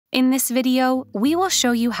In this video, we will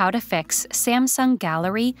show you how to fix Samsung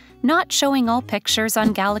Gallery not showing all pictures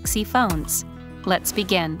on Galaxy phones. Let's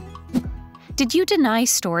begin. Did you deny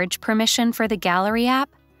storage permission for the Gallery app?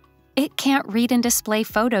 It can't read and display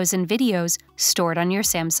photos and videos stored on your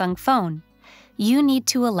Samsung phone. You need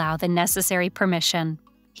to allow the necessary permission.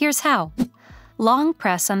 Here's how. Long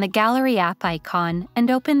press on the Gallery app icon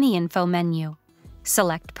and open the Info menu.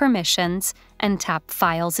 Select Permissions and tap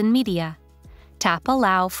Files and Media. Tap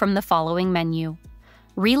Allow from the following menu.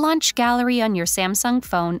 Relaunch Gallery on your Samsung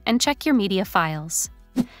phone and check your media files.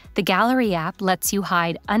 The Gallery app lets you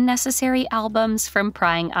hide unnecessary albums from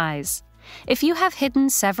prying eyes. If you have hidden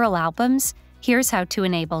several albums, here's how to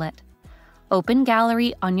enable it. Open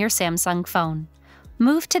Gallery on your Samsung phone.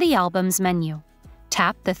 Move to the Albums menu.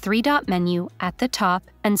 Tap the three-dot menu at the top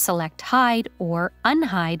and select Hide or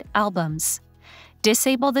Unhide Albums.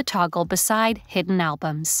 Disable the toggle beside Hidden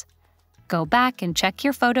Albums. Go back and check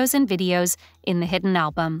your photos and videos in the hidden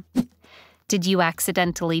album. Did you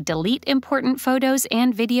accidentally delete important photos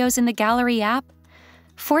and videos in the Gallery app?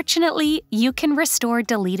 Fortunately, you can restore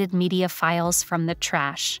deleted media files from the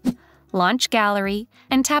trash. Launch Gallery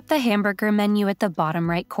and tap the hamburger menu at the bottom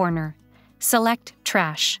right corner. Select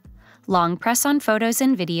Trash. Long press on photos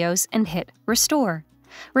and videos and hit Restore.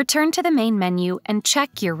 Return to the main menu and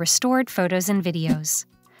check your restored photos and videos.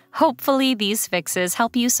 Hopefully, these fixes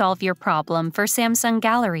help you solve your problem for Samsung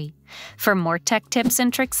Gallery. For more tech tips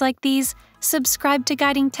and tricks like these, subscribe to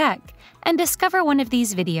Guiding Tech and discover one of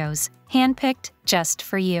these videos, handpicked just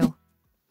for you.